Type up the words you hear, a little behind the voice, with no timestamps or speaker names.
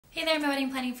Hey there, my wedding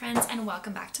planning friends, and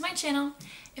welcome back to my channel.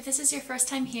 If this is your first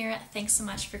time here, thanks so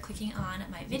much for clicking on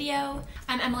my video.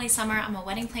 I'm Emily Summer. I'm a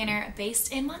wedding planner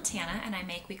based in Montana, and I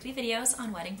make weekly videos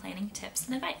on wedding planning tips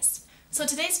and advice. So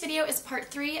today's video is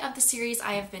part 3 of the series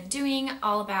I have been doing,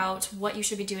 all about what you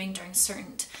should be doing during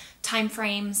certain time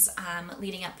frames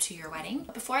leading up to your wedding.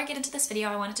 Before I get into this video,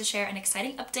 I wanted to share an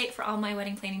exciting update for all my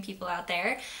wedding planning people out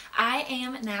there. I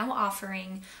am now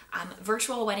offering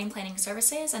virtual wedding planning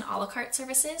services and a la carte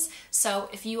services. So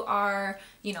if you are,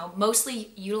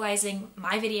 mostly utilizing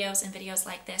my videos and videos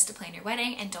like this to plan your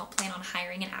wedding and don't plan on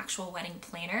hiring an actual wedding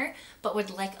planner, but would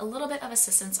like a little bit of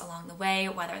assistance along the way,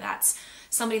 whether that's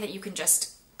somebody that you can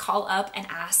just call up and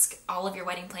ask all of your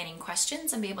wedding planning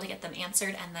questions and be able to get them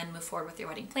answered and then move forward with your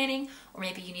wedding planning, or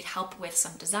maybe you need help with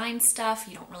some design stuff,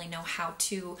 you don't really know how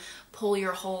to pull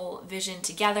your whole vision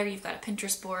together, you've got a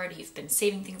Pinterest board, you've been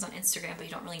saving things on Instagram, but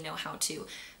you don't really know how to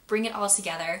bring it all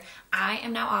together. I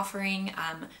am now offering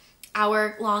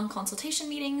hour-long consultation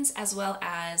meetings, as well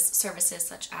as services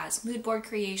such as mood board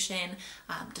creation,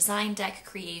 design deck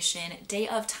creation, day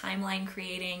of timeline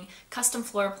creating, custom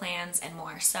floor plans, and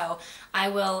more. So I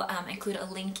will include a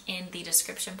link in the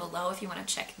description below if you want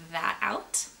to check that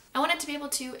out. I wanted to be able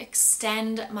to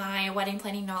extend my wedding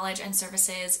planning knowledge and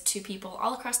services to people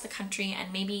all across the country,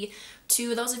 and maybe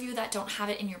to those of you that don't have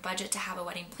it in your budget to have a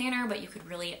wedding planner, but you could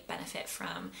really benefit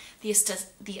from the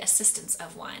assistance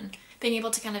of one. Being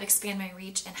able to kind of expand my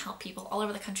reach and help people all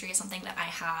over the country is something that I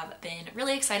have been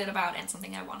really excited about and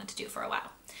something I wanted to do for a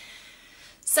while.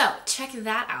 So check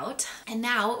that out. And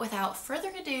now, without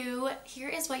further ado, here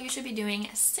is what you should be doing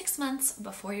 6 months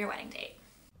before your wedding date.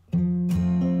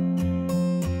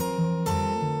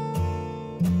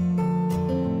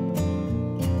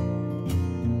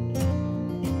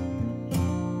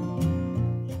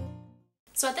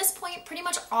 So at this point, pretty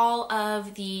much all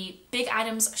of the big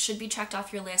items should be checked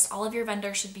off your list. All of your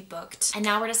vendors should be booked. And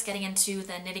now we're just getting into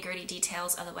the nitty-gritty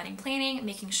details of the wedding planning,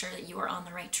 making sure that you are on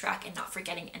the right track and not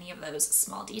forgetting any of those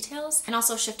small details, and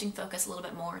also shifting focus a little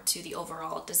bit more to the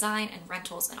overall design and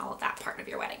rentals and all of that part of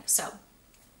your wedding. So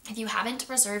if you haven't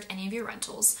reserved any of your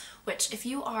rentals, which if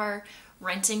you are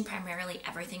renting primarily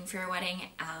everything for your wedding,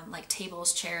 like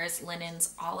tables, chairs,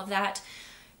 linens, all of that,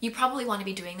 you probably want to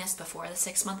be doing this before the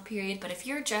 6-month period, but if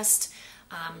you're just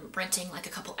renting like a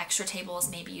couple extra tables,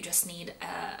 maybe you just need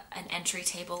an entry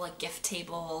table, a gift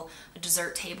table, a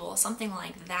dessert table, something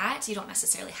like that, you don't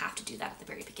necessarily have to do that at the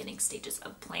very beginning stages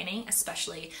of planning,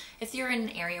 especially if you're in an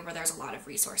area where there's a lot of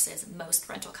resources. Most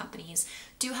rental companies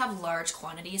do have large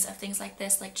quantities of things like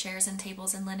this, like chairs and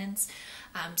tables and linens,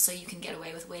 so you can get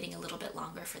away with waiting a little bit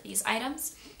longer for these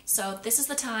items. So this is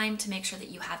the time to make sure that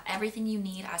you have everything you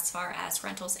need as far as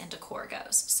rentals and decor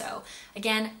goes. So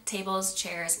again, tables,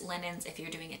 chairs, linens, if you're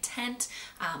doing a tent,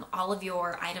 all of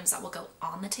your items that will go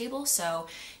on the table. So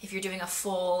if you're doing a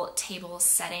full table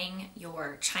setting,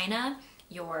 your china,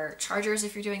 your chargers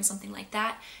if you're doing something like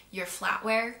that, your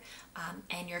flatware,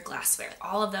 and your glassware.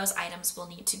 All of those items will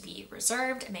need to be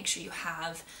reserved. Make sure you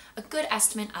have a good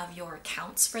estimate of your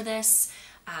counts for this.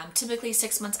 Typically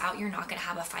 6 months out, you're not going to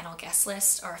have a final guest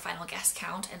list or a final guest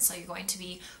count, and so you're going to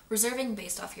be reserving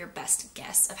based off your best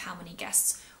guess of how many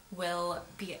guests will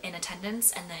be in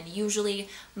attendance. And then usually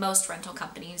most rental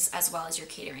companies, as well as your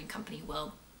catering company,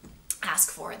 will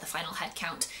ask for the final head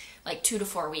count like 2 to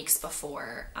 4 weeks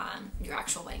before your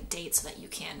actual wedding date, so that you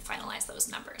can finalize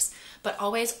those numbers. But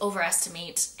always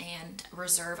overestimate and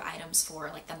reserve items for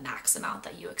like the max amount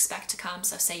that you expect to come.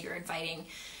 So say you're inviting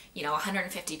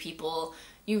 150 people,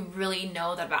 you really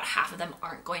know that about half of them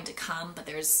aren't going to come, but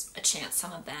there's a chance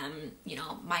some of them,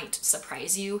 might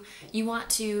surprise you. You want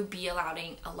to be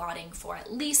allotting for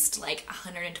at least like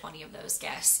 120 of those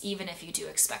guests, even if you do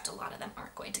expect a lot of them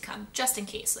aren't going to come, just in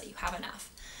case, so that you have enough.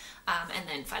 And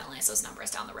then finalize those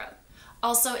numbers down the road.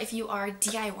 Also, if you are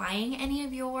DIYing any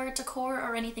of your decor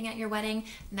or anything at your wedding,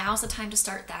 now's the time to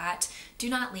start that. Do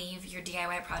not leave your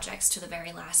DIY projects to the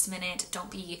very last minute.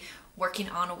 Don't be working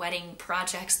on wedding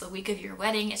projects the week of your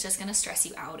wedding. It's just going to stress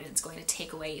you out and it's going to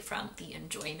take away from the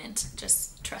enjoyment.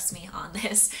 Just trust me on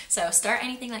this. So start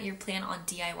anything that you plan on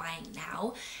DIYing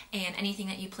now, and anything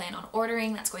that you plan on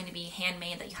ordering that's going to be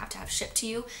handmade that you have to have shipped to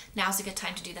you, now's a good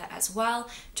time to do that as well,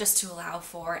 just to allow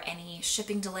for any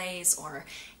shipping delays, or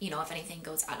if anything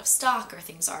goes out of stock or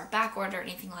things are back ordered or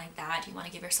anything like that. You want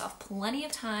to give yourself plenty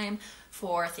of time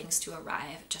for things to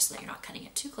arrive, just so that you're not cutting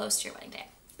it too close to your wedding day.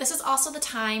 This is also the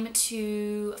time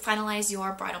to finalize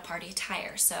your bridal party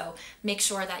attire. So make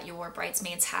sure that your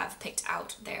bridesmaids have picked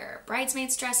out their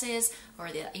bridesmaids dresses,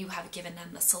 or that you have given them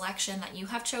the selection that you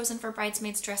have chosen for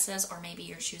bridesmaids dresses, or maybe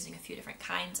you're choosing a few different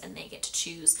kinds and they get to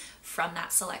choose from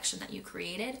that selection that you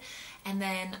created. And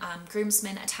then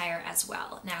groomsmen attire as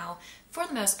well. Now, for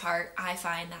the most part, I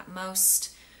find that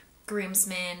most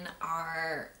groomsmen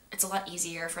it's a lot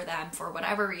easier for them for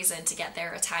whatever reason to get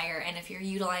their attire, and if you're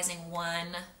utilizing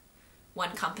one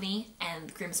company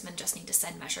and groomsmen just need to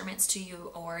send measurements to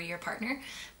you or your partner,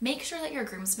 make sure that your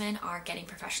groomsmen are getting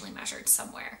professionally measured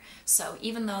somewhere. So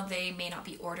even though they may not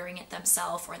be ordering it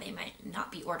themselves, or they might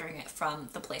not be ordering it from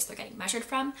the place they're getting measured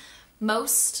from,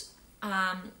 most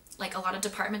like a lot of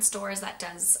department stores that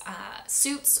does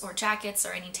suits or jackets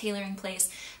or any tailoring place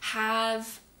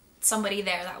have somebody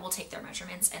there that will take their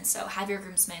measurements. And so have your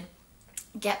groomsmen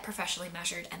get professionally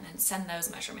measured and then send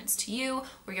those measurements to you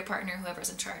or your partner,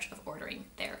 whoever's in charge of ordering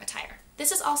their attire.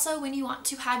 This is also when you want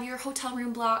to have your hotel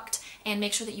room blocked and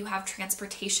make sure that you have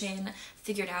transportation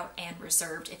figured out and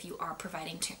reserved if you are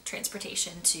providing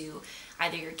transportation to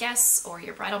either your guests or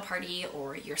your bridal party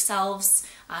or yourselves.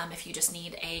 If you just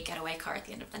need a getaway car at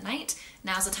the end of the night,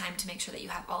 now's the time to make sure that you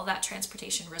have all that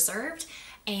transportation reserved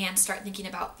and start thinking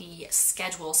about the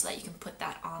schedule so that you can put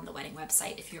that on the wedding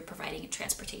website if you're providing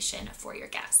transportation for your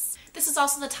guests. This is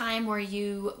also the time where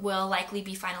you will likely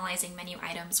be finalizing menu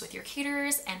items with your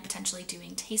caterers and potentially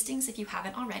doing tastings if you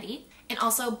haven't already, and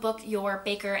also book your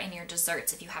baker and your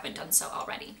desserts if you haven't done so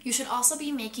already. You should also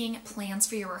be making plans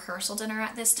for your rehearsal dinner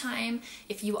at this time.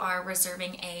 If you are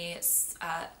reserving a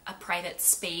private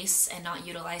space and not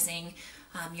utilizing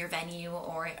your venue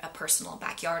or a personal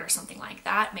backyard or something like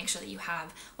that, make sure that you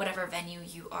have whatever venue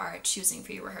you are choosing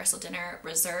for your rehearsal dinner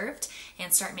reserved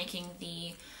and start making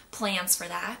the plans for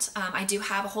that. I do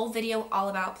have a whole video all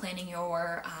about planning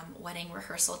your wedding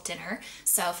rehearsal dinner,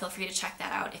 so feel free to check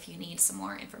that out if you need some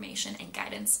more information and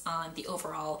guidance on the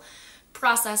overall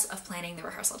process of planning the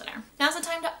rehearsal dinner. Now's the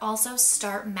time to also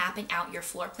start mapping out your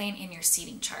floor plan and your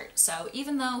seating chart. So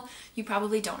even though you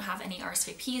probably don't have any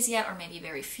RSVPs yet, or maybe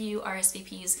very few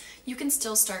RSVPs, you can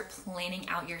still start planning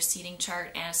out your seating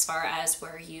chart as far as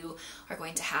where you are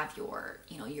going to have your,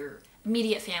 your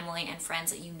immediate family and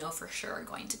friends that you know for sure are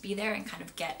going to be there, and kind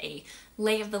of get a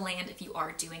lay of the land if you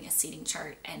are doing a seating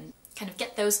chart, and kind of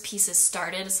get those pieces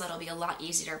started so that'll be a lot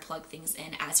easier to plug things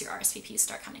in as your RSVPs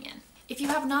start coming in. If you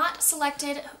have not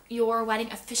selected your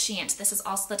wedding officiant, this is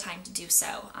also the time to do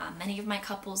so. Many of my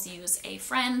couples use a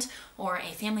friend or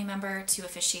a family member to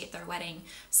officiate their wedding.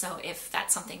 So if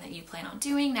that's something that you plan on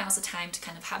doing, now's the time to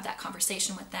kind of have that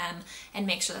conversation with them and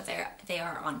make sure that they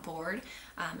are on board.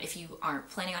 If you aren't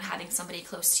planning on having somebody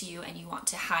close to you and you want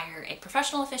to hire a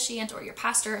professional officiant or your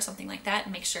pastor or something like that,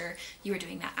 make sure you are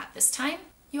doing that at this time.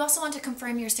 You also want to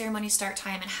confirm your ceremony start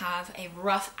time and have a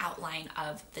rough outline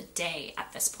of the day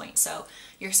at this point. So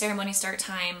your ceremony start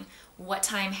time, what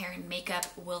time hair and makeup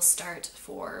will start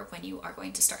for when you are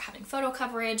going to start having photo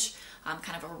coverage,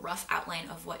 kind of a rough outline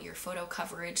of what your photo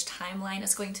coverage timeline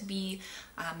is going to be,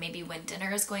 maybe when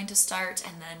dinner is going to start,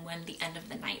 and then when the end of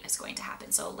the night is going to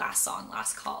happen. So last song,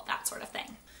 last call, that sort of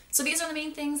thing. So these are the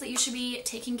main things that you should be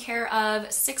taking care of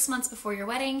 6 months before your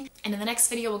wedding. And in the next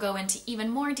video, we'll go into even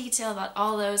more detail about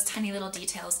all those tiny little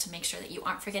details to make sure that you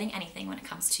aren't forgetting anything when it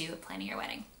comes to planning your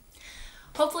wedding.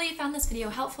 Hopefully you found this video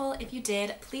helpful. If you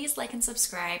did, please like and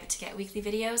subscribe to get weekly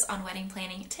videos on wedding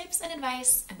planning tips and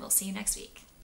advice, and we'll see you next week.